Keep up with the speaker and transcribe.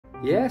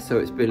Yeah, so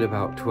it's been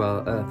about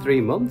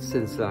 3 months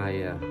since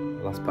I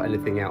last put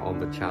anything out on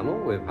the channel.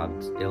 We've had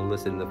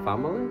illness in the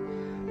family.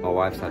 My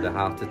wife's had a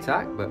heart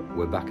attack, but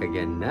we're back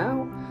again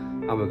now,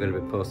 and we're going to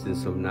be posting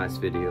some nice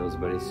videos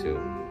very soon.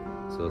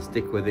 So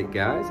stick with it,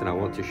 guys, and I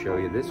want to show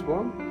you this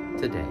one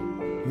today.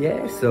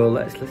 Yeah, so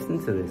let's listen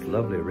to this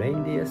lovely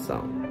reindeer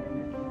song.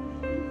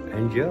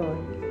 Enjoy.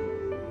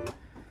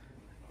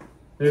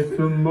 It's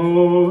the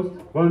most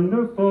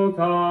wonderful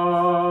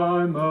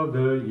time of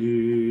the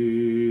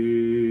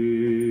year,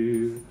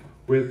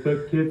 with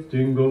the kids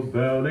jingle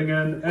belling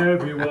and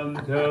everyone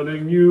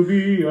telling you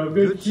be of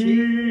good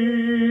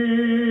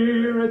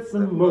cheer. It's the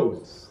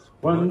most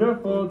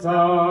wonderful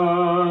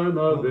time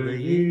of the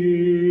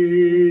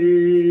year.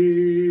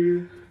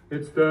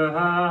 It's the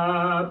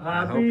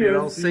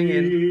happiest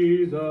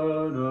season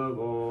of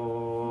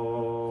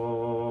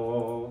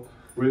all,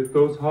 with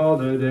those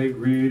holiday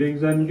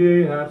greetings and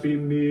gay happy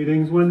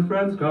meetings when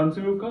friends come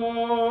to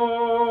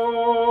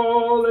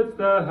call. It's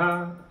the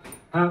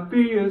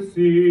happiest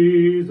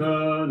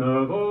season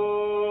of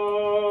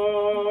all.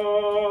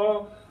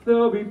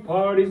 There'll be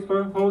parties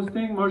for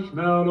hosting,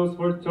 marshmallows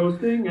for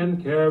toasting,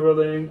 and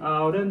caroling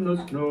out in the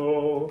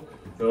snow.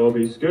 There'll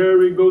be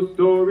scary ghost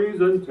stories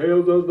and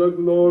tales of the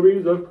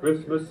glories of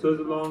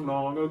Christmases long,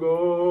 long ago.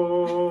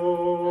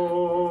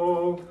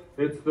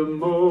 It's the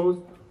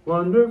most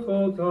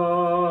wonderful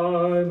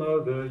time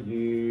of the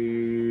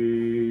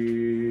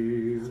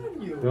year.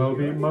 There'll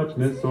be much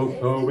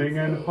mistletoeing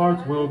and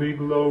hearts will be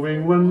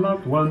glowing when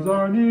loved ones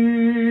are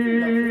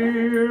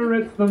near.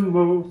 It's the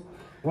most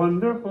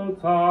wonderful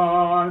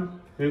time.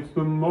 It's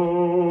the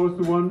most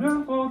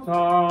wonderful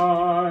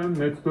time.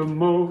 It's the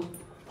most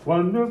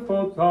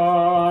wonderful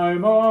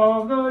time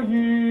of the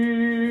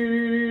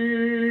year.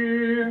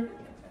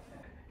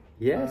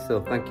 Yeah, so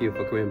thank you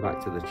for coming back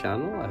to the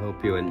channel. I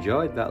hope you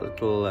enjoyed that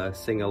little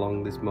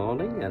sing-along this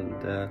morning, and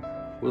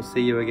we'll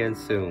see you again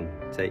soon.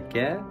 Take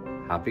care.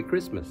 Happy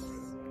Christmas.